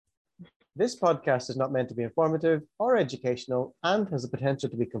This podcast is not meant to be informative or educational and has the potential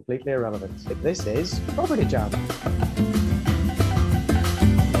to be completely irrelevant. This is Property Jam.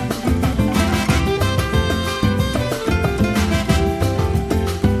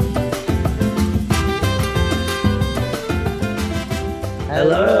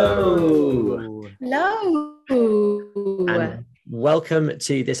 Hello. Hello. And welcome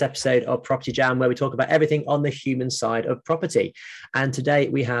to this episode of Property Jam, where we talk about everything on the human side of property. And today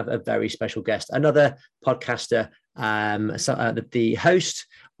we have a very special guest, another podcaster, the host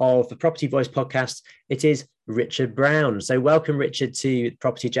of the Property Voice podcast. It is Richard Brown. So welcome, Richard, to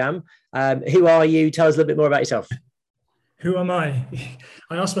Property Jam. Who are you? Tell us a little bit more about yourself. Who am I?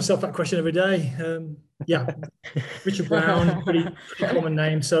 I ask myself that question every day. Richard Brown, pretty common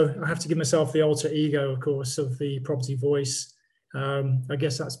name. So I have to give myself the alter ego, of course, of the Property Voice. I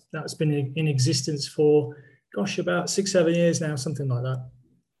guess that's been in existence for, about 6-7 years now, something like that.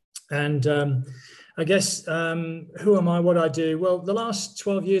 And I guess, who am I, what I do? Well, the last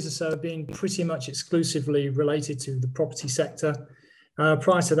 12 years or so have been pretty much exclusively related to the property sector.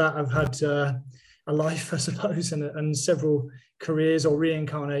 Prior to that, I've had a life, I suppose, and several careers or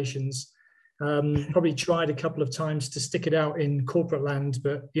reincarnations. Probably tried a couple of times to stick it out in corporate land,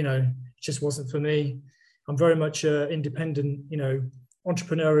 but, it just wasn't for me. I'm very much independent,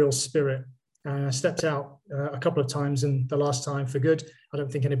 entrepreneurial spirit. And I stepped out a couple of times, and the last time for good. I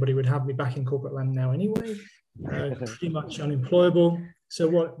don't think anybody would have me back in corporate land now anyway. Pretty much unemployable. So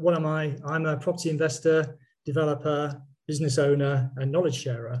what am I? I'm a property investor, developer, business owner, and knowledge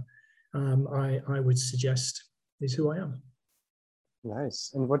sharer. I would suggest is who I am.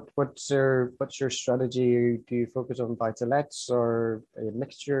 Nice. And what's your strategy? Do you focus on buy-to-lets or a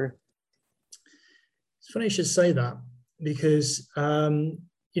mixture? It's funny you should say that, because I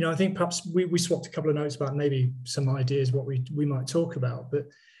think perhaps we swapped a couple of notes about maybe some ideas what we might talk about, but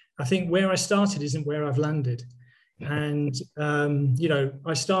I think where I started isn't where I've landed. And I've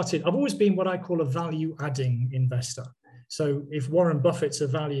always been what I call a value-adding investor. So if Warren Buffett's a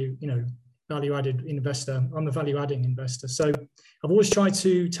value-added investor, I'm a value-adding investor. So I've always tried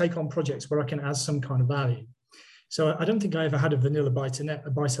to take on projects where I can add some kind of value. So I don't think I ever had a vanilla buy-to-let,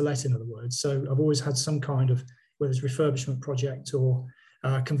 in other words. So I've always had some kind of, whether it's refurbishment project or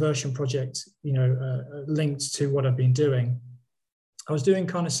conversion project, linked to what I've been doing. I was doing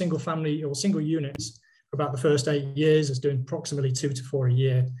kind of single family or single units for about the first 8 years. I was doing approximately 2 to 4 a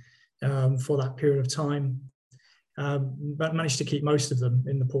year for that period of time. But managed to keep most of them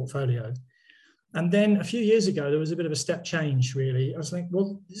in the portfolio. And then a few years ago, there was a bit of a step change, really. I was like,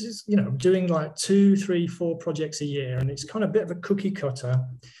 well, this is, doing like 2, 3, 4 projects a year, and it's kind of a bit of a cookie cutter.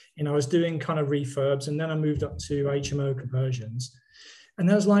 I was doing kind of refurbs, and then I moved up to HMO conversions. And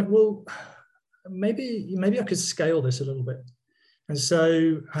I was like, well, maybe I could scale this a little bit. And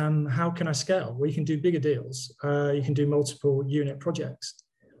so how can I scale? Well, you can do bigger deals. You can do multiple unit projects.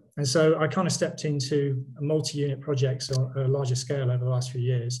 And so I kind of stepped into multi-unit projects on a larger scale over the last few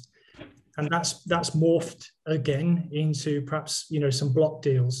years. And that's morphed again into perhaps, some block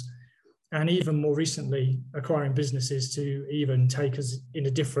deals, and even more recently acquiring businesses to even take us in a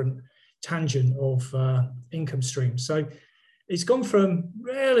different tangent of income streams. So it's gone from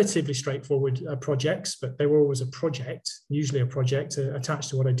relatively straightforward projects, but they were always a project, usually a project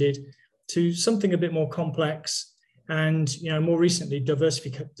attached to what I did, to something a bit more complex. And more recently,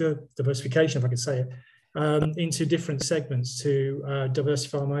 diversification, if I could say it, into different segments to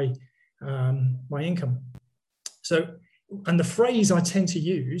diversify my income. So, and the phrase I tend to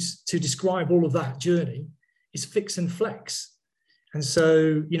use to describe all of that journey is fix and flex. And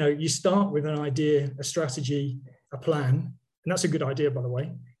so, you start with an idea, a strategy, a plan, and that's a good idea, by the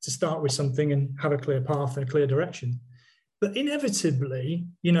way, to start with something and have a clear path and a clear direction. But inevitably,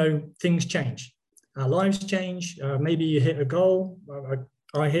 things change. Our lives change. Maybe you hit a goal.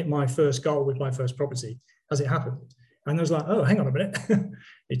 I hit my first goal with my first property, as it happened. And I was like, oh, hang on a minute.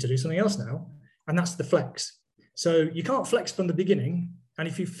 Need to do something else now. And that's the flex. So you can't flex from the beginning. And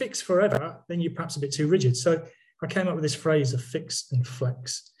if you fix forever, then you're perhaps a bit too rigid. So I came up with this phrase of fix and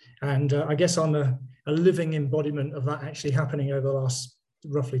flex. And I guess I'm a living embodiment of that actually happening over the last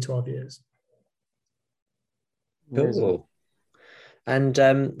roughly 12 years. Cool. And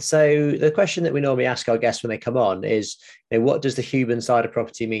so the question that we normally ask our guests when they come on is, what does the human side of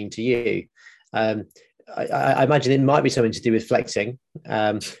property mean to you? I imagine it might be something to do with flexing,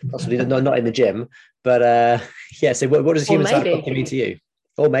 possibly not in the gym, but so what does the human side of property mean to you?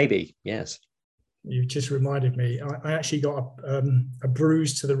 Or maybe, yes. You just reminded me, I actually got a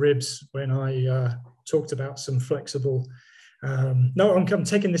bruise to the ribs when I talked about some flexible No, I'm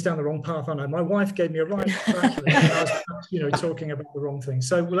taking this down the wrong path, aren't I? My wife gave me a right back when I was, talking about the wrong thing.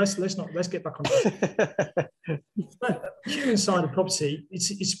 So let's get back on track. But human side of property,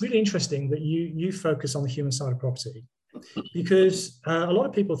 it's really interesting that you focus on the human side of property, because a lot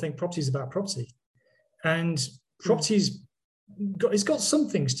of people think property is about property, and it's got some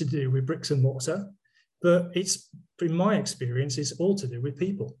things to do with bricks and mortar, but in my experience, it's all to do with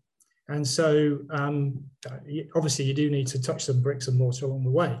people. And so obviously you do need to touch some bricks and mortar along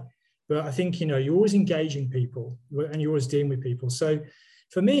the way. But I think, you're always engaging people and you're always dealing with people. So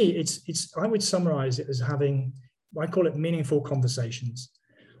for me, I would summarize it as having, I call it meaningful conversations.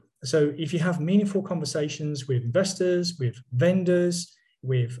 So if you have meaningful conversations with investors, with vendors,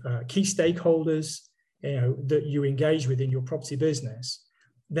 with key stakeholders, that you engage with in your property business,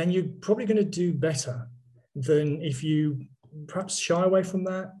 then you're probably going to do better than if you perhaps shy away from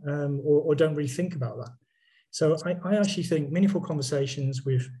that, or don't really think about that. So I actually think meaningful conversations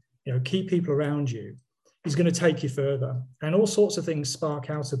with key people around you is going to take you further, and all sorts of things spark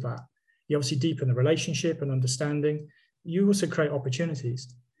out of that. You obviously deepen the relationship and understanding. You also create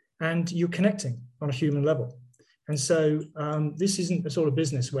opportunities, and you're connecting on a human level. And so this isn't a sort of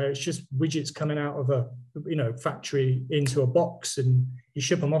business where it's just widgets coming out of a factory into a box and you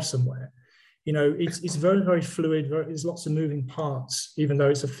ship them off somewhere. It's very, very fluid. There's lots of moving parts, even though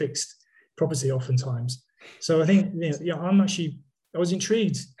it's a fixed property oftentimes. So I think, I was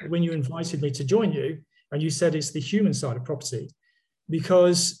intrigued when you invited me to join you and you said it's the human side of property,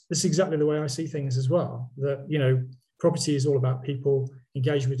 because that's exactly the way I see things as well. That, property is all about people,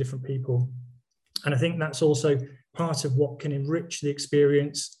 engaging with different people. And I think that's also part of what can enrich the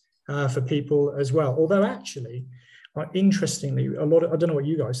experience for people as well. Although actually, interestingly, I don't know what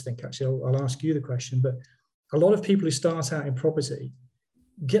you guys think, actually, I'll ask you the question, but a lot of people who start out in property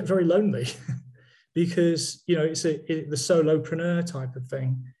get very lonely because, it's the solopreneur type of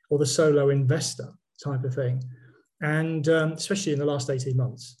thing, or the solo investor type of thing. And especially in the last 18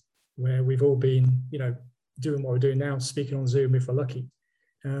 months, where we've all been, doing what we're doing now, speaking on Zoom if we're lucky,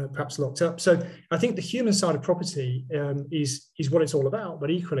 perhaps locked up. So I think the human side of property is what it's all about.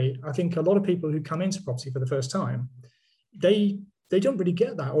 But equally, I think a lot of people who come into property for the first time, they don't really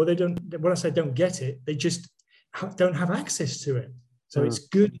get that, or they don't. When I say don't get it, they just don't have access to it. So it's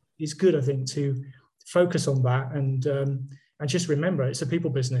good. It's good, I think, to focus on that and just remember it's a people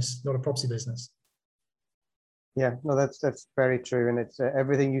business, not a property business. Yeah, no, that's very true, and it's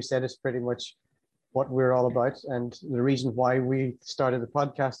everything you said is pretty much what we're all about. And the reason why we started the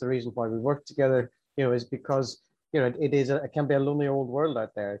podcast, the reason why we work together, is because it can be a lonely old world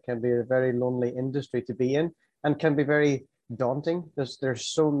out there. It can be a very lonely industry to be in, and can be very daunting. There's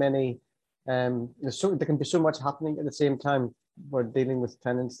so many, there can be so much happening at the same time. We're dealing with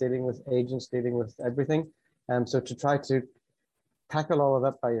tenants, dealing with agents, dealing with everything. So to try to tackle all of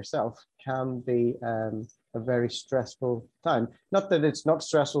that by yourself can be a very stressful time. Not that it's not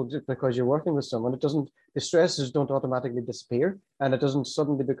stressful just because you're working with someone. The stresses don't automatically disappear, and it doesn't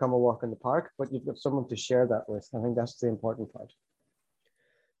suddenly become a walk in the park, but you've got someone to share that with. I think that's the important part.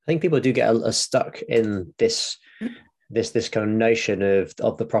 I think people do get stuck in this kind of notion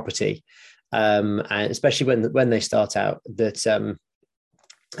of the property, and especially when they start out, that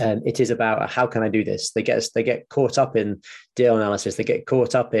it is about how can I do this? They get caught up in deal analysis. They get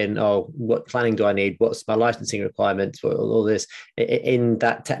caught up in, what planning do I need? What's my licensing requirements? All this in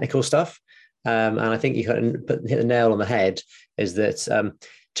that technical stuff. And I think you hit the nail on the head, is that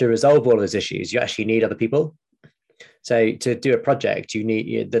to resolve all of those issues, you actually need other people. So to do a project, you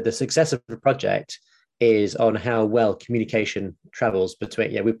need the success of a project is on how well communication travels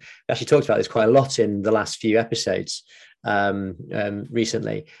between. We've actually talked about this quite a lot in the last few episodes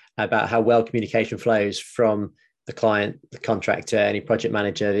recently, about how well communication flows from the client, the contractor, any project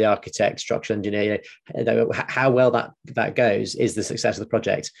manager, the architect, structural engineer. How well that goes is the success of the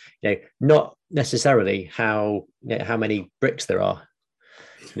project. Not necessarily how many bricks there are.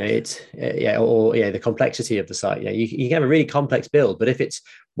 The complexity of the site. You can have a really complex build, but if it's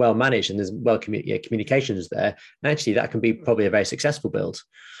well managed and there's communications there, actually that can be probably a very successful build.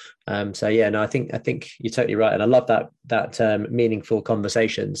 I think you're totally right, and I love that meaningful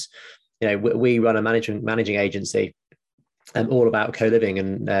conversations. We run a managing agency, all about co-living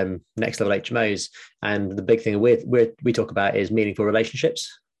and next level HMOs, and the big thing we talk about is meaningful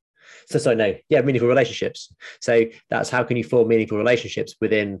relationships. Meaningful relationships. So that's how can you form meaningful relationships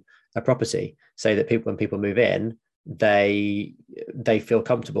within a property, so that when people move in, they feel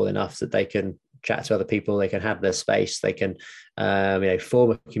comfortable enough that they can chat to other people, they can have their space, they can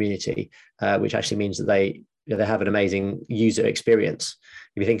form a community, which actually means that they have an amazing user experience.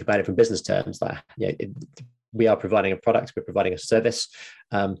 If you think about it from business terms, we are providing a product, we're providing a service,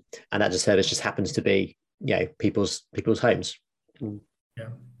 and that service just happens to be, people's homes. Yeah,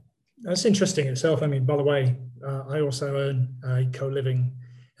 that's interesting itself. I mean, by the way, I also own a co-living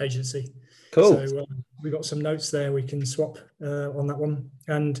agency. Cool. So we got some notes there we can swap on that one.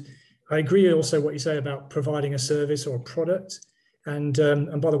 And I agree also what you say about providing a service or a product. And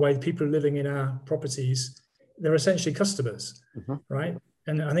by the way, the people living in our properties, they're essentially customers, right?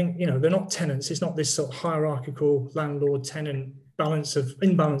 And I think, they're not tenants. It's not this sort of hierarchical landlord-tenant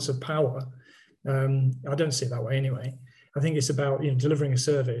imbalance of power. I don't see it that way anyway. I think it's about delivering a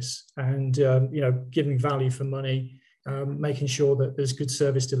service and giving value for money, making sure that there's good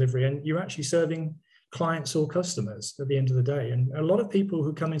service delivery, and you're actually serving clients or customers at the end of the day. And a lot of people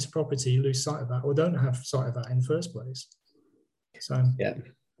who come into property lose sight of that, or don't have sight of that in the first place. So yeah,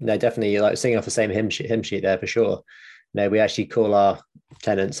 no, definitely, you're like singing off the same hymn sheet there for sure. No, we actually call our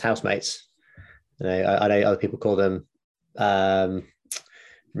tenants housemates. I know other people call them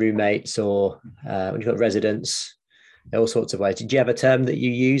roommates or what do you call it, residents. All sorts of ways. Did you have a term that you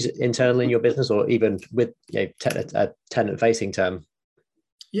use internally in your business, or even with a tenant-facing term?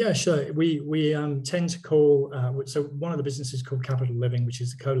 Yeah, sure. We tend to call, so one of the businesses called Capital Living, which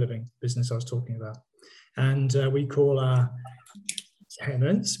is the co-living business I was talking about. And we call our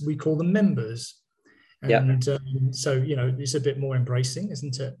tenants, we call them members. And so, it's a bit more embracing,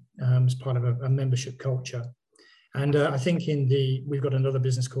 isn't it? As part of a membership culture. And I think we've got another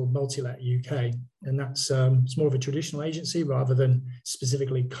business called Multilet UK, and that's it's more of a traditional agency rather than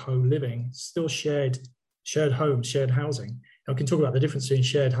specifically co-living. It's still shared homes, shared housing. And we can talk about the difference between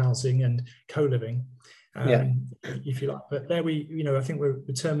shared housing and co-living, if you like. But there I think we're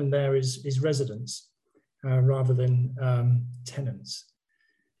determined there is residents rather than tenants.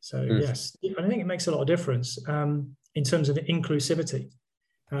 So yes, I think it makes a lot of difference in terms of inclusivity.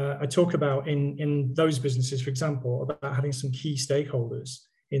 I talk about in those businesses, for example, about having some key stakeholders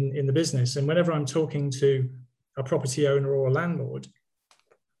in the business. And whenever I'm talking to a property owner or a landlord,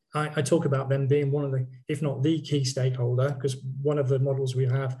 I talk about them being one of the, if not the key stakeholder, because one of the models we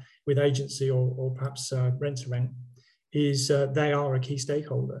have with agency or perhaps rent to rent is they are a key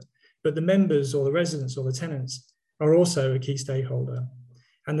stakeholder. But the members or the residents or the tenants are also a key stakeholder.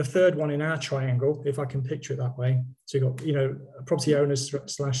 And the third one in our triangle, if I can picture it that way, so you've got, property owners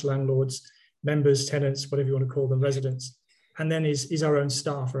 / landlords, members, tenants, whatever you want to call them, residents, and then is our own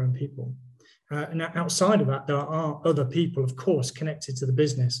staff, our own people. And outside of that, there are other people, of course, connected to the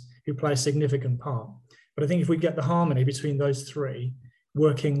business who play a significant part. But I think if we get the harmony between those three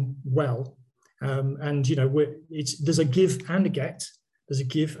working well, and there's a give and a get,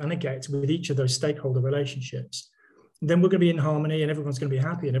 with each of those stakeholder relationships, then we're going to be in harmony and everyone's going to be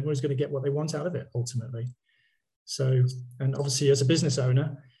happy and everyone's going to get what they want out of it ultimately. So, and obviously as a business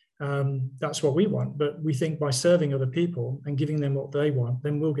owner, that's what we want. But we think by serving other people and giving them what they want,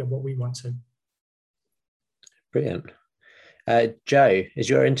 then we'll get what we want to. Brilliant. Joe, is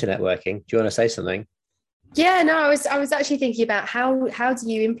your internet working? Do you want to say something? Yeah, no, I was actually thinking about how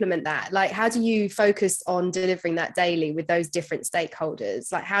do you implement that? Like, how do you focus on delivering that daily with those different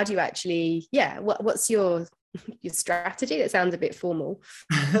stakeholders? Like, how do you actually, what's your strategy? That sounds a bit formal.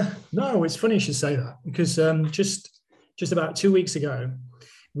 No, it's funny you should say that, because just about 2 weeks ago,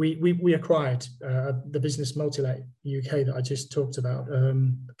 we acquired the business Multilet UK that I just talked about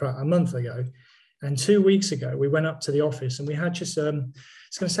a month ago. And 2 weeks ago, we went up to the office and we had just,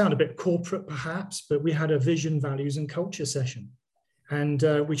 it's going to sound a bit corporate perhaps, but we had a vision, values and culture session. And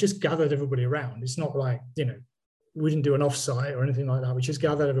we just gathered everybody around. It's not like, we didn't do an offsite or anything like that. We just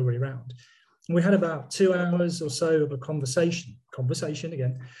gathered everybody around. And we had about 2 hours or so of a conversation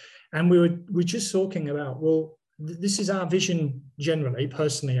again. And we were just talking about, well, this is our vision generally,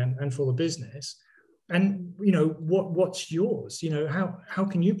 personally, and for the business. And, what's yours? How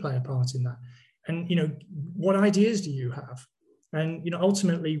can you play a part in that? And, what ideas do you have? And,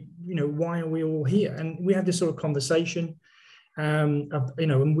 ultimately, why are we all here? And we had this sort of conversation, and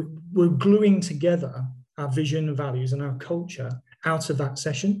we're gluing together our vision and values and our culture out of that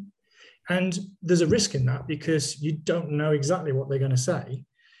session. And there's a risk in that because you don't know exactly what they're going to say.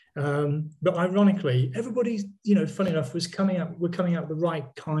 But ironically, everybody, funny enough, we're coming out with the right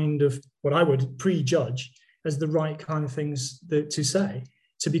kind of what I would prejudge as the right kind of things to say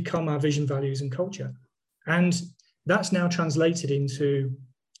to become our vision, values, and culture. And that's now translated into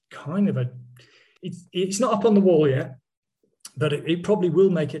kind of it's not up on the wall yet, but it probably will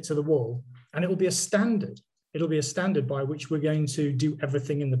make it to the wall, and it will be a standard. It'll be a standard by which we're going to do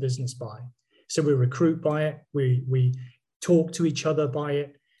everything in the business by. So we recruit by it, we talk to each other by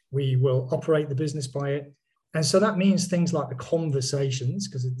it, we will operate the business by it. And so that means things like the conversations,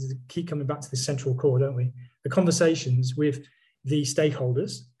 because we keep coming back to the central core, don't we? The conversations with the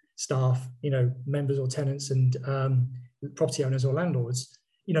stakeholders, staff, members or tenants, and property owners or landlords,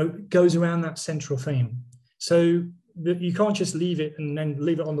 goes around that central theme. So you can't just leave it and then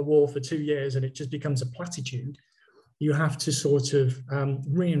leave it on the wall for 2 years and it just becomes a platitude. You have to sort of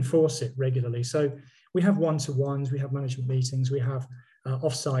reinforce it regularly. So we have one-to-ones, we have management meetings, we have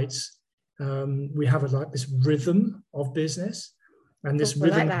off-sites. We have this rhythm of business, and this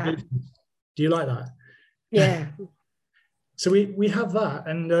rhythm. Like that. Do you like that? Yeah. So we have that,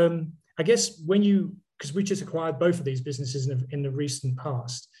 and I guess because we just acquired both of these businesses in the recent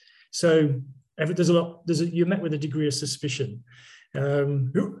past, so you're met with a degree of suspicion.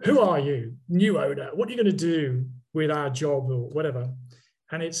 Who are you, new owner? What are you going to do with our job or whatever?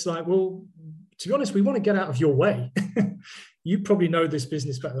 And it's like, well, to be honest, we want to get out of your way. You probably know this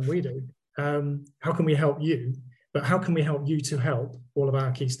business better than we do. How can we help you? But how can we help you to help all of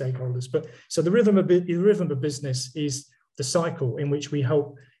our key stakeholders? But so the rhythm of business is the cycle in which we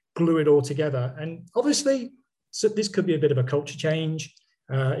help glue it all together. And obviously, so this could be a bit of a culture change.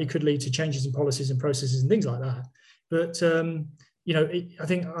 It could lead to changes in policies and processes and things like that. But I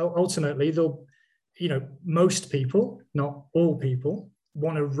think ultimately most people, not all people,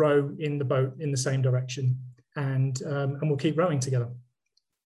 want to row in the boat in the same direction, and we'll keep rowing together.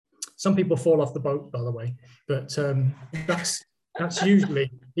 Some people fall off the boat, by the way, but that's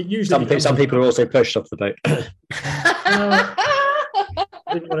usually it. Usually, some people are also pushed off the boat. I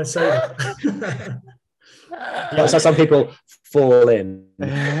didn't want to say that. Yeah, so some people fall in.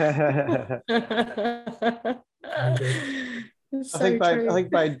 I think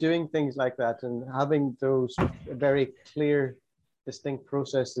by doing things like that and having those very clear, distinct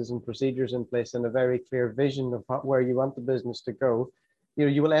processes and procedures in place and a very clear vision of where you want the business to go,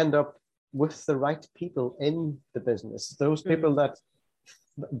 you will end up with the right people in the business. Those people that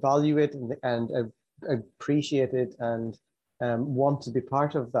value it and appreciate it and want to be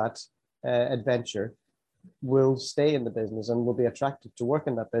part of that adventure will stay in the business and will be attracted to work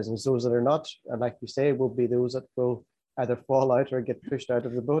in that business. Those that are not, and like you say, will be those that will either fall out or get pushed out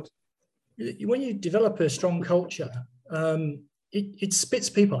of the boat. When you develop a strong culture, it spits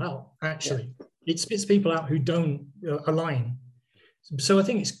people out, actually. Yeah. It spits people out who don't align. So I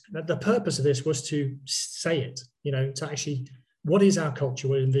think the purpose of this was to say it, to actually, what is our culture,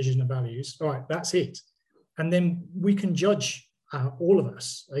 what is vision and values? All right, that's it. And then we can judge all of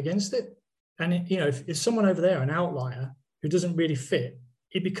us against it. And, if someone over there, an outlier who doesn't really fit,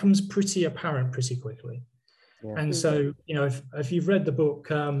 it becomes pretty apparent pretty quickly. Yeah. And so, if you've read the book,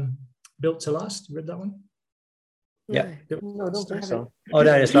 Built to Last, you read that one? Yeah. No, I don't think so. Oh,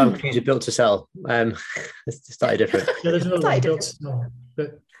 no, it's I'm confused with Built to Sell. It's slightly different. Yeah, there's another one, Built to Sell.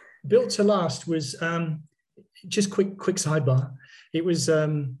 But Built to Last was, just quick sidebar, it was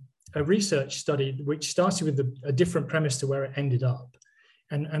a research study which started with a different premise to where it ended up.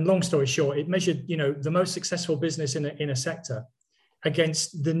 And long story short, it measured, the most successful business in a sector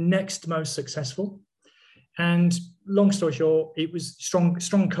against the next most successful. And long story short, it was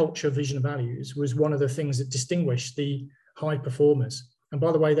strong culture, vision, and values was one of the things that distinguished the high performers. And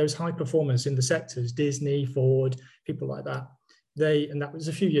by the way, those high performers in the sectors, Disney, Ford, people like that, and that was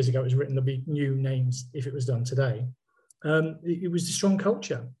a few years ago, it was written, there'll be new names if it was done today. It was the strong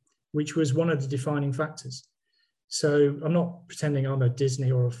culture, which was one of the defining factors. So I'm not pretending I'm a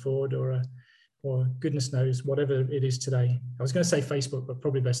Disney or a Ford or goodness knows, whatever it is today. I was going to say Facebook, but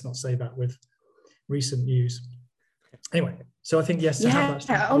probably best not say that with recent news. Anyway, so I think, yes.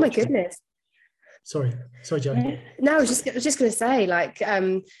 Yeah. Oh my goodness. Sorry, Joe. No, I was just going to say,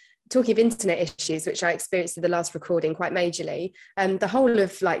 talking of internet issues, which I experienced in the last recording quite majorly, the whole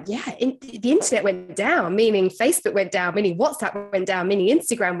of the internet went down, meaning Facebook went down, meaning WhatsApp went down, meaning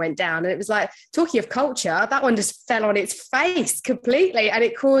Instagram went down. And it was like, talking of culture, that one just fell on its face completely. And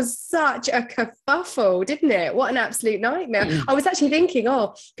it caused such a kerfuffle, didn't it? What an absolute nightmare. I was actually thinking,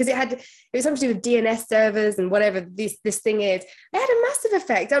 because it was something to do with DNS servers and whatever this thing is. It had a massive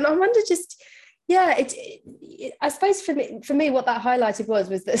effect. And I wonder just... Yeah, I suppose for me, what that highlighted was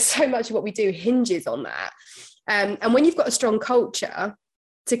that so much of what we do hinges on that. And when you've got a strong culture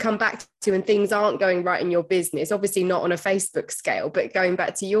to come back to and things aren't going right in your business, obviously not on a Facebook scale, but going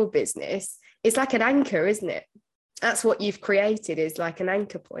back to your business, it's like an anchor, isn't it? That's what you've created, is like an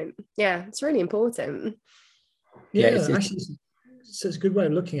anchor point. Yeah, it's really important. Yeah, actually, it's a good way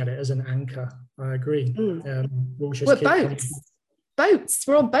of looking at it, as an anchor. I agree. We're boats.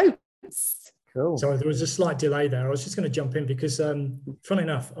 We're on boats. Cool. Sorry, there was a slight delay there. I was just going to jump in because, funnily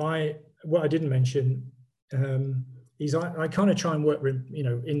enough, what I didn't mention is I kind of try and work,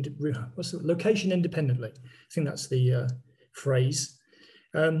 what's the location independently. I think that's the phrase.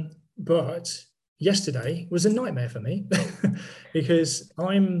 But yesterday was a nightmare for me because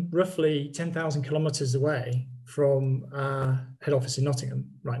I'm roughly 10,000 kilometers away from head office in Nottingham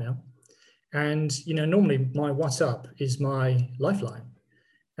right now. And, normally my WhatsApp is my lifeline,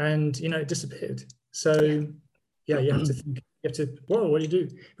 and, it disappeared. So, yeah, you have to think, whoa, what do you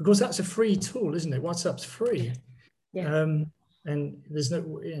do? Because that's a free tool, isn't it? WhatsApp's free. Yeah. And there's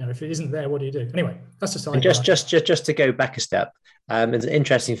no, if it isn't there, what do you do? Anyway, that's a side. And just to go back a step, there's an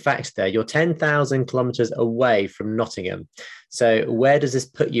interesting fact there. You're 10,000 kilometers away from Nottingham. So where does this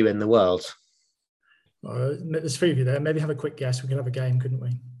put you in the world? There's three of you there. Maybe have a quick guess. We could have a game, couldn't we?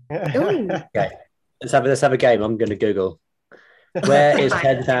 Okay, let's have a game. I'm going to Google. Where is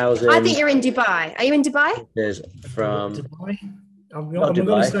 10,000? I think you're in Dubai. Are you in Dubai? There's from Dubai. I'm not going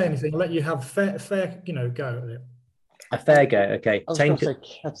to say anything. I'll let you have fair go at it. A fair go. Okay. I'd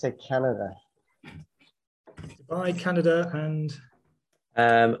say Canada. Dubai, Canada, and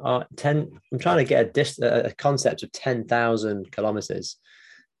I'm trying to get a concept of 10,000 kilometers,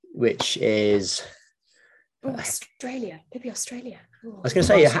 which is Australia. Maybe Australia. I was going to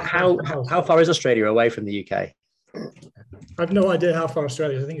say, how far is Australia away from the UK? I have no idea how far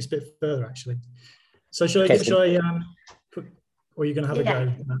Australia is. I think it's a bit further, actually. So or are you going to have a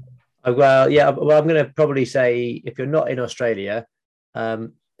go? Well, I'm going to probably say if you're not in Australia,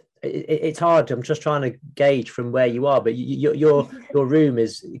 it's hard. I'm just trying to gauge from where you are, but your room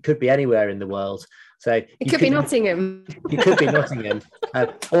could be anywhere in the world. So it could be Nottingham. You could be Nottingham,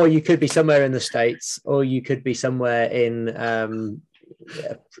 or you could be somewhere in the States, or you could be somewhere in.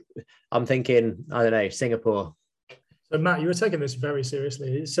 I'm thinking, I don't know, Singapore. So Matt, you were taking this very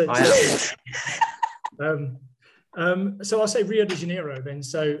seriously. So I'll say Rio de Janeiro then.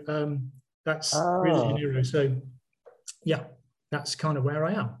 So that's Rio de Janeiro. So yeah, that's kind of where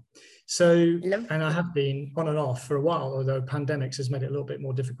I am. So, and I have been on and off for a while, although pandemics has made it a little bit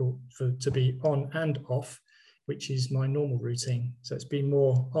more difficult to be on and off, which is my normal routine. So it's been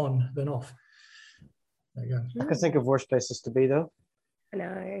more on than off. There you go. I can think of worse places to be though. I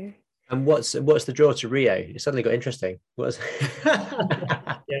know. And what's the draw to Rio? It suddenly got interesting. Yes,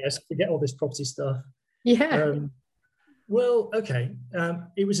 forget all this property stuff. Yeah. Well, okay.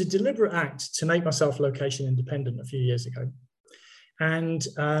 It was a deliberate act to make myself location independent a few years ago. And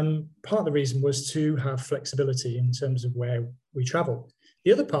part of the reason was to have flexibility in terms of where we travel.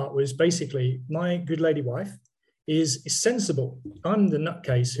 The other part was basically my good lady wife is sensible. I'm the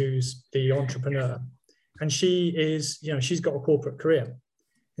nutcase who's the entrepreneur. And she is, she's got a corporate career.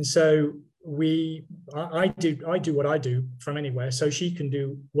 And so I do what I do from anywhere. So she can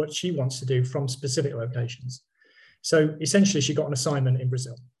do what she wants to do from specific locations. So essentially she got an assignment in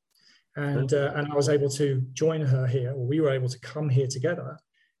Brazil. And I was able to join her here, or we were able to come here together,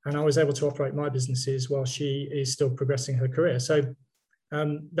 and I was able to operate my businesses while she is still progressing her career. So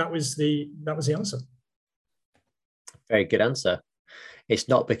that was the answer. Very good answer. It's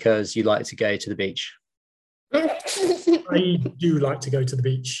not because you like to go to the beach. I do like to go to the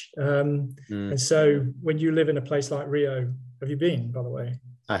beach. And so when you live in a place like Rio, have you been, by the way?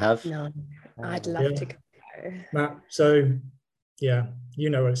 I have. No, I'd love to go. Matt, so yeah, you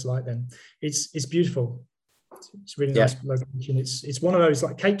know what it's like then. It's beautiful. It's really nice location. It's one of those,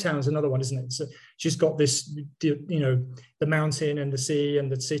 like Cape Town's another one, isn't it? So just got this, the mountain and the sea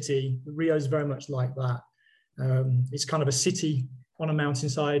and the city. Rio's very much like that. It's kind of a city on a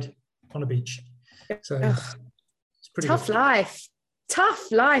mountainside on a beach. So it's pretty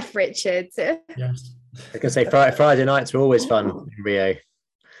tough life, Richard. Yes. I can say Friday nights were always fun in Rio.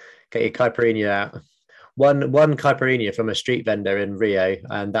 Get your caipirinha out. One caipirinha from a street vendor in Rio,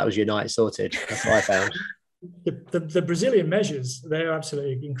 and that was your night sorted. That's what I found. The Brazilian measures, they're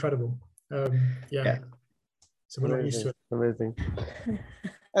absolutely incredible. Yeah. So we're not used to it. Amazing.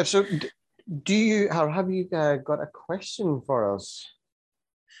 So do you have you got a question for us?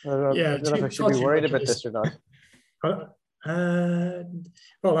 I don't know if I should be worried about this or not.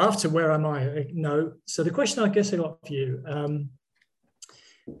 Well, after where am I? No. So the question I guess I got for you,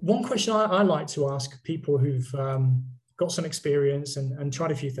 one question I like to ask people who've got some experience and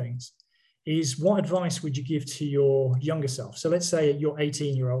tried a few things is, what advice would you give to your younger self? So let's say your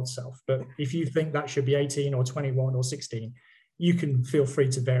 18-year-old self, but if you think that should be 18 or 21 or 16, you can feel free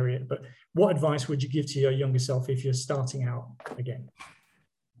to vary it. But what advice would you give to your younger self if you're starting out again?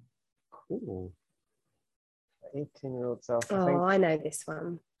 Cool. 18-year-old self. I know this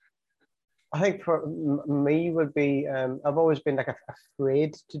one. I think for me would be, I've always been like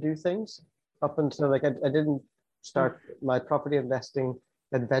afraid to do things up until like I didn't start my property investing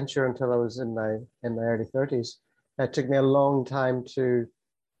adventure until I was in my early 30s. It took me a long time to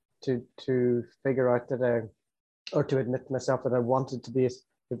figure out that or to admit to myself that I wanted to be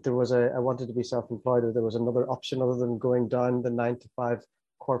I wanted to be self-employed, or there was another option other than going down the 9 to 5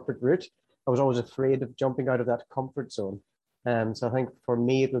 corporate route. I was always afraid of jumping out of that comfort zone. So I think for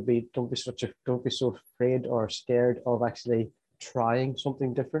me it would be don't be so afraid or scared of actually trying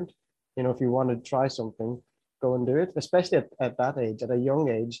something different. You know, if you want to try something, go and do it. Especially at that age, at a young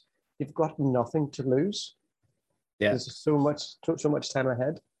age, you've got nothing to lose. Yeah. There's so much time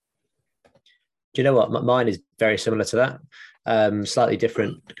ahead. Do you know what? Mine is very similar to that. Slightly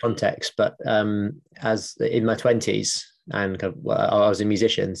different context, but as in my 20s, and I was a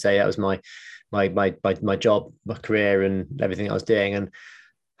musician, so that was my job, my career, and everything I was doing.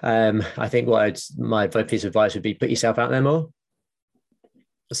 And I think my piece of advice would be put yourself out there more.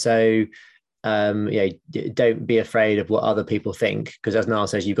 So don't be afraid of what other people think, because as Niall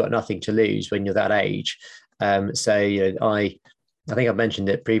says, you've got nothing to lose when you're that age. I think I've mentioned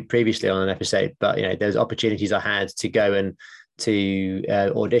it previously on an episode, but there's opportunities I had to go and to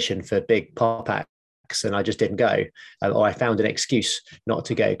audition for big pop acts, and I just didn't go, or I found an excuse not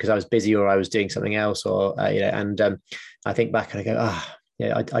to go because I was busy or I was doing something else, or I think back and I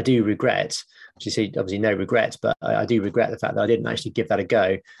go, I do regret. You see, obviously no regrets, but I do regret the fact that I didn't actually give that a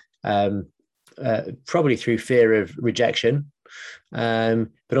go, probably through fear of rejection.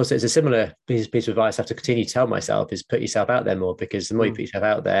 But also it's a similar piece of advice I have to continue to tell myself, is put yourself out there more, because the more you put yourself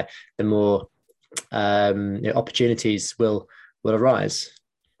out there, the more opportunities will arise,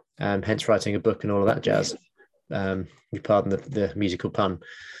 hence writing a book and all of that jazz. You pardon the musical pun.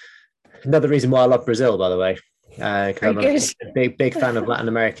 Another reason why I love Brazil, by the way, I'm a big fan of Latin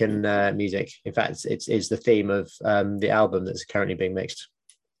American music. In fact, it's the theme of the album that's currently being mixed.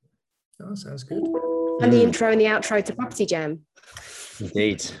 Oh, sounds good. And the intro and the outro to Property Jam.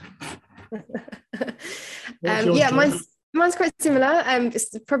 Indeed. Mine's quite similar.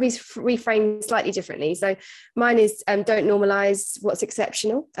 It's probably reframed slightly differently. So mine is don't normalize what's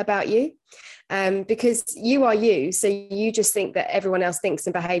exceptional about you, because you are you. So you just think that everyone else thinks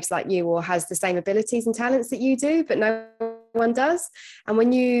and behaves like you, or has the same abilities and talents that you do, but no one does. And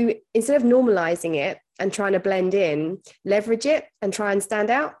when you, instead of normalizing it and trying to blend in, leverage it and try and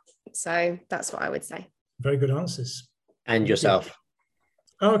stand out. So that's what I would say. Very good answers. And yourself.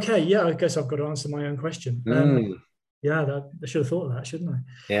 Okay, yeah, I guess I've got to answer my own question. I should have thought of that, shouldn't I?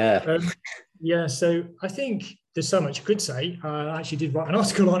 Yeah. So I think there's so much you could say. I actually did write an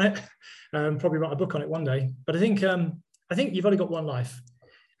article on it, probably write a book on it one day. But I think you've only got one life.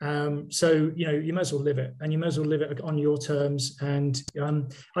 So you might as well live it, and you might as well live it on your terms. And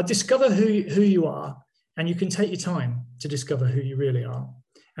I discover who you are, and you can take your time to discover who you really are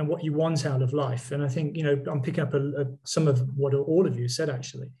and what you want out of life. And I think, I'm picking up some of what all of you said,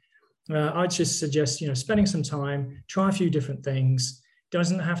 actually. I'd just suggest, spending some time, try a few different things.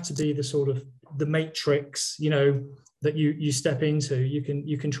 Doesn't have to be the sort of the matrix, that you step into.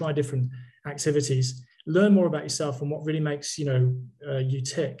 You can try different activities, learn more about yourself and what really makes, you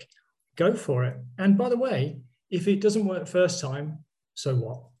tick. Go for it. And by the way, if it doesn't work first time, so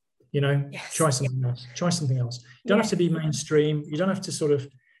what? Yes. Try something else. You don't have to be mainstream. You don't have to sort of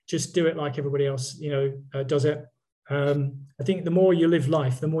just do it like everybody else, does it. I think the more you live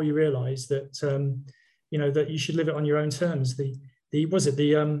life, the more you realize that, that you should live it on your own terms. The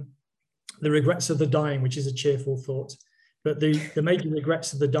regrets of the dying, which is a cheerful thought, but the major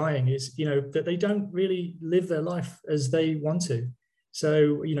regrets of the dying is, that they don't really live their life as they want to.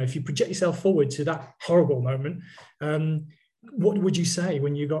 So, if you project yourself forward to that horrible moment, what would you say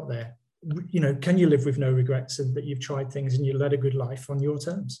when you got there? Can you live with no regrets, and that you've tried things and you led a good life on your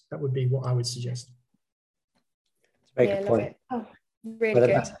terms? That would be what I would suggest. Very good point. Oh, really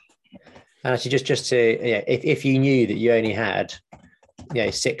good. And actually, just to if you knew that you only had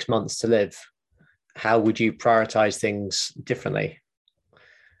 6 months to live, how would you prioritize things differently?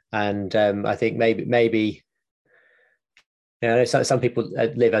 And I think maybe some people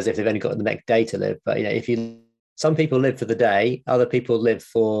live as if they've only got the next day to live. But some people live for the day, other people live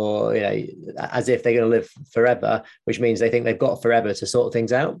for as if they're going to live forever, which means they think they've got forever to sort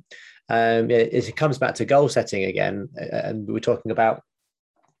things out. It comes back to goal setting again, and we were talking about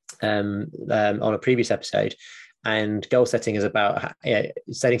on a previous episode. And goal setting is about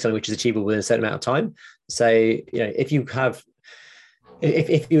setting something which is achievable within a certain amount of time. So if you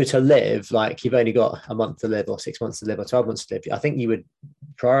were to live like you've only got a month to live, or 6 months to live, or 12 months to live, I think you would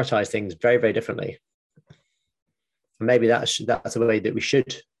prioritize things very, very differently. And maybe that's a way that we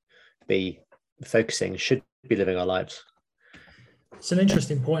should be focusing, should be living our lives. It's an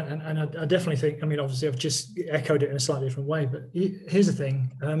interesting point, and I definitely think, obviously I've just echoed it in a slightly different way, but here's the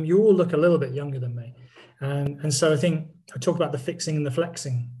thing, you all look a little bit younger than me, And so I think I talk about the fixing and the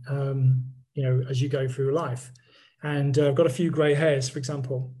flexing, as you go through life. And I've got a few grey hairs, for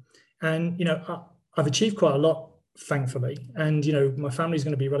example. And, I've achieved quite a lot, thankfully. And, my family's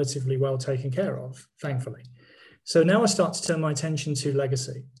going to be relatively well taken care of, thankfully. So now I start to turn my attention to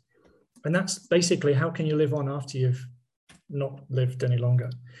legacy. And that's basically, how can you live on after you've not lived any longer?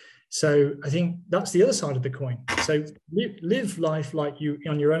 So I think that's the other side of the coin. So live life like you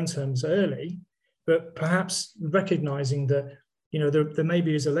on your own terms early, but perhaps recognizing that, there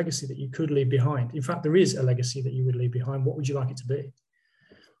maybe is a legacy that you could leave behind. In fact, there is a legacy that you would leave behind. What would you like it to be?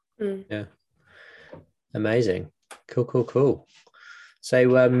 Yeah. Amazing. Cool.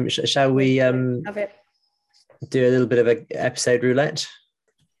 So shall we do a little bit of an episode roulette?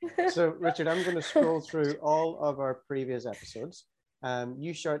 So Richard, I'm going to scroll through all of our previous episodes.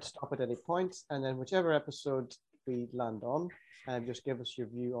 You stop at any point, and then whichever episode we land on, just give us your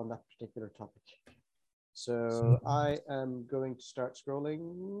view on that particular topic. So I am going to start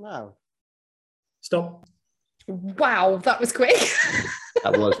scrolling now. Stop. Wow, that was quick.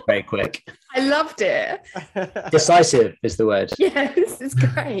 That was very quick. I loved it. Decisive is the word. Yes, it's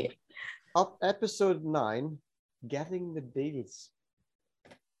great. Up episode 9, getting the deals.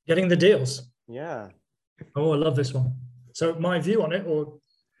 Getting the deals. Yeah. Oh, I love this one. So my view on it, or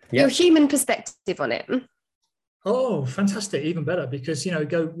your human perspective on it. Oh, fantastic! Even better, because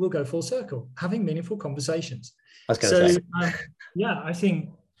we'll go full circle, having meaningful conversations. I was going to say. I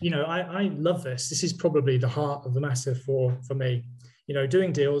think I love this. This is probably the heart of the matter for me.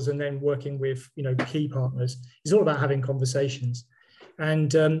 Doing deals and then working with key partners is all about having conversations.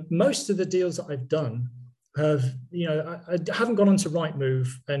 And most of the deals that I've done have I haven't gone on to Rightmove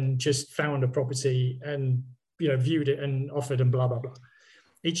and just found a property and viewed it and offered and blah blah blah.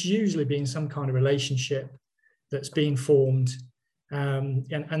 It's usually been some kind of relationship that's been formed, and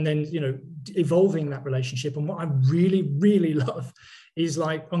then evolving that relationship. And what I really, really love is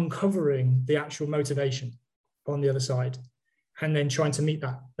like uncovering the actual motivation on the other side, and then trying to meet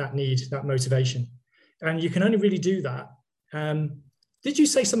that need, that motivation. And you can only really do that. Did you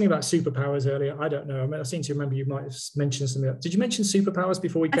say something about superpowers earlier? I don't know. I seem to remember you might have mentioned something. Did you mention superpowers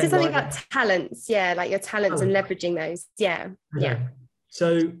before we came? I said something about talents. Yeah, like your talents and leveraging those. Yeah, okay. Yeah.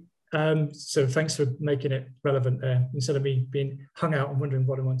 So thanks for making it relevant there, instead of me being hung out and wondering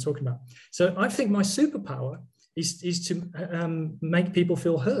what am I talking about. So I think my superpower is to make people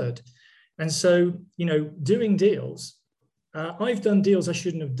feel heard. And so, doing deals, I've done deals I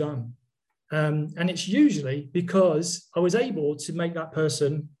shouldn't have done. And it's usually because I was able to make that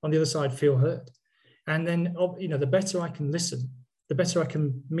person on the other side feel heard. And then, the better I can listen, the better I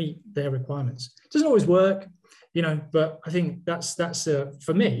can meet their requirements. It doesn't always work, but I think that's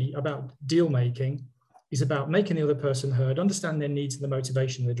for me, about deal making is about making the other person heard, understand their needs and the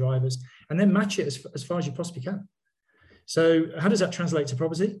motivation of the drivers, and then match it as far as you possibly can. So how does that translate to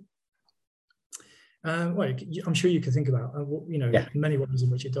property? Well, I'm sure you can think about many ways in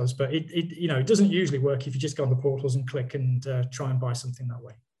which it does, but it doesn't usually work if you just go on the portals and click and try and buy something that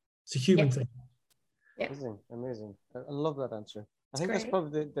way. It's a human thing. Yeah. Amazing. I love that answer. I think that's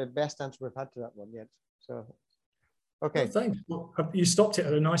probably the best answer we've had to that one yet. So, okay. Well, thanks. Well, you stopped it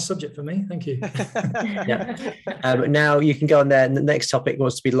at a nice subject for me. Thank you. Yeah. Now you can go on there. And the next topic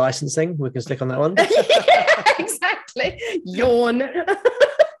wants to be licensing. We can stick on that one. Yeah, exactly. Yawn.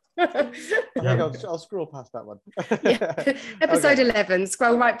 I'll scroll past that one. Yeah. Episode 11,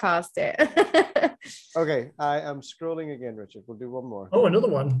 scroll right past it. Okay, I am scrolling again, Richard. We'll do one more. Oh, another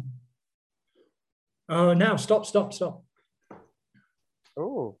one. Oh, now stop.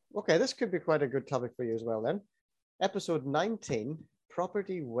 Oh, okay. This could be quite a good topic for you as well then. Episode 19,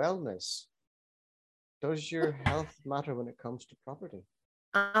 property wellness. Does your health matter when it comes to property?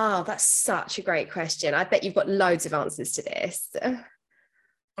 Oh, that's such a great question. I bet you've got loads of answers to this.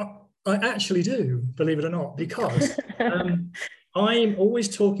 I actually do, believe it or not, because I'm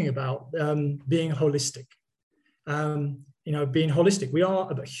always talking about being holistic. Being holistic. We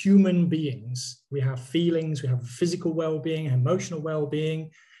are about human beings. We have feelings, we have physical well-being, emotional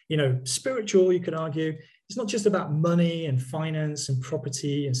well-being, spiritual, you could argue. It's not just about money and finance and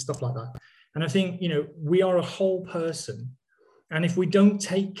property and stuff like that. And I think, we are a whole person. And if we don't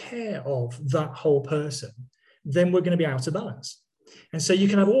take care of that whole person, then we're going to be out of balance. And so you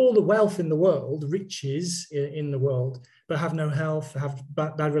can have all the wealth in the world, riches in the world, but have no health, have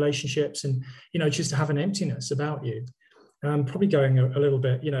bad relationships, and, just have an emptiness about you. Probably going a little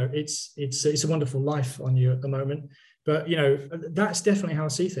bit, it's a wonderful life on you at the moment, but, that's definitely how I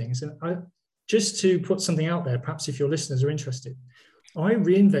see things. And just to put something out there, perhaps if your listeners are interested, I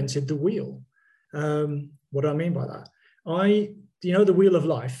reinvented the wheel. What do I mean by that? The wheel of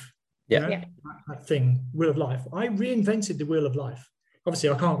life. Yeah. that thing, Wheel of Life. I reinvented the Wheel of Life. Obviously,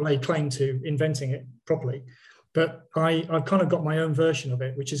 I can't lay claim to inventing it properly, but I've kind of got my own version of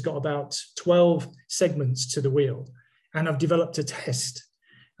it, which has got about 12 segments to the wheel. And I've developed a test.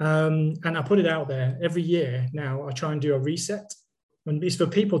 And I put it out there every year now. I try and do a reset. And it's for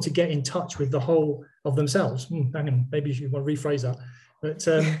people to get in touch with the whole of themselves. Hang on, maybe you want to rephrase that. But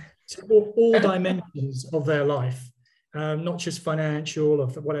all dimensions of their life, not just financial or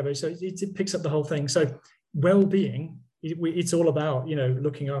whatever. So it picks up the whole thing. So well-being, it's all about,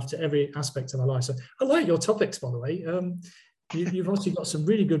 looking after every aspect of our life. So I like your topics, by the way. You've also got some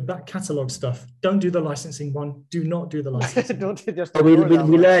really good back catalogue stuff. Don't do the licensing one. Do not do the licensing. we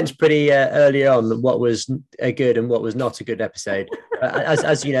learned pretty early on what was a good and what was not a good episode.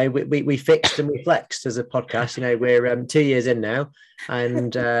 As you know, we fixed and we flexed as a podcast. We're 2 years in now,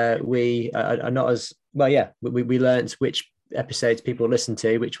 and we are not as well. Yeah, we learned which episodes people listened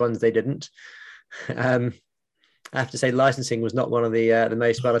to, which ones they didn't. I have to say, licensing was not one of the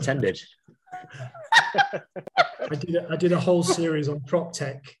most well attended. I did a whole series on prop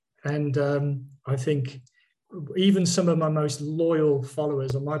tech, and I think even some of my most loyal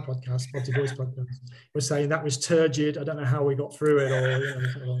followers on my podcast, Property Voice podcast, were saying that was turgid. I don't know how we got through it,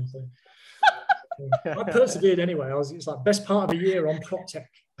 or I persevered anyway. It's like best part of a year on prop tech.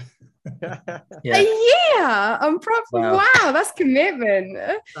 Yeah. A year on prop. Wow, that's commitment.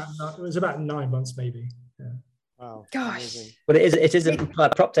 It was about 9 months, maybe. Yeah. Wow. Gosh. Amazing. But it isn't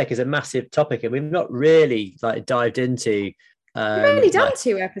like prop tech is a massive topic, and we've not really dived into. We've only done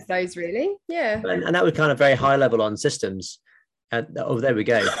 2 episodes, really. Yeah. And that was kind of very high level on systems. And there we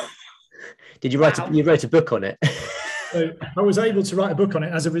go. Did you write? You wrote a book on it. So I was able to write a book on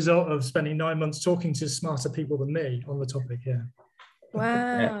it as a result of spending 9 months talking to smarter people than me on the topic. Yeah.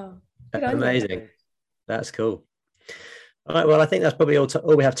 Wow. Yeah. Amazing. That's cool. All right, well, I think that's probably all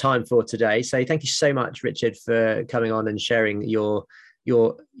we have time for today. So thank you so much, Richard, for coming on and sharing your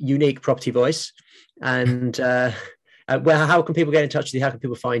unique property voice. And how can people get in touch with you? How can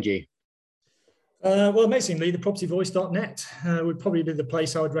people find you? Well, amazingly, thepropertyvoice.net would probably be the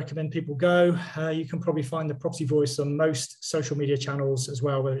place I would recommend people go. You can probably find the Property Voice on most social media channels as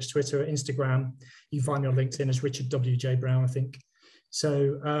well, whether it's Twitter or Instagram. You can find me on LinkedIn as Richard W.J. Brown, I think.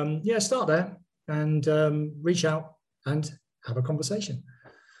 So, start there and reach out and have a conversation.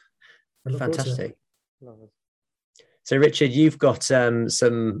 Fantastic. So, Richard, you've got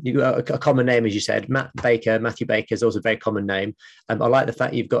a common name, as you said, Matthew Baker is also a very common name. I like the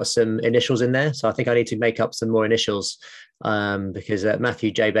fact you've got some initials in there. So I think I need to make up some more initials because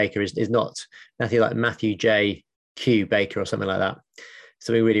Matthew J. Baker is not Matthew, like Matthew J. Q. Baker or something like that.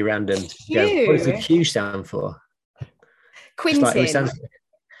 Something really random. What does the Q stand for? Quentin.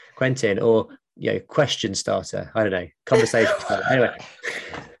 Quentin, or question starter. I don't know. Conversation starter. Anyway.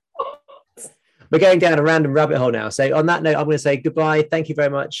 We're going down a random rabbit hole now. So on that note, I'm going to say goodbye. Thank you very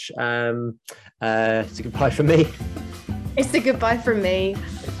much. It's a goodbye from me. It's a goodbye from me.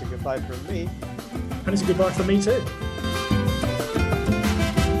 It's a goodbye from me. And it's a goodbye from me too.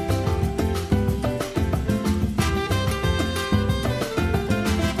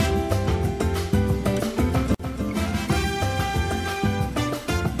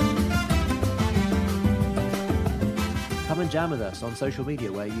 Jam with us on social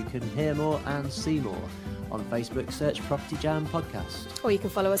media, where you can hear more and see more. On Facebook, search Property Jam Podcast. Or you can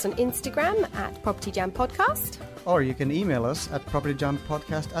follow us on Instagram at Property Jam Podcast. Or you can email us at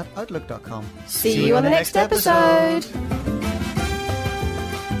propertyjampodcast@outlook.com. See you on the next episode.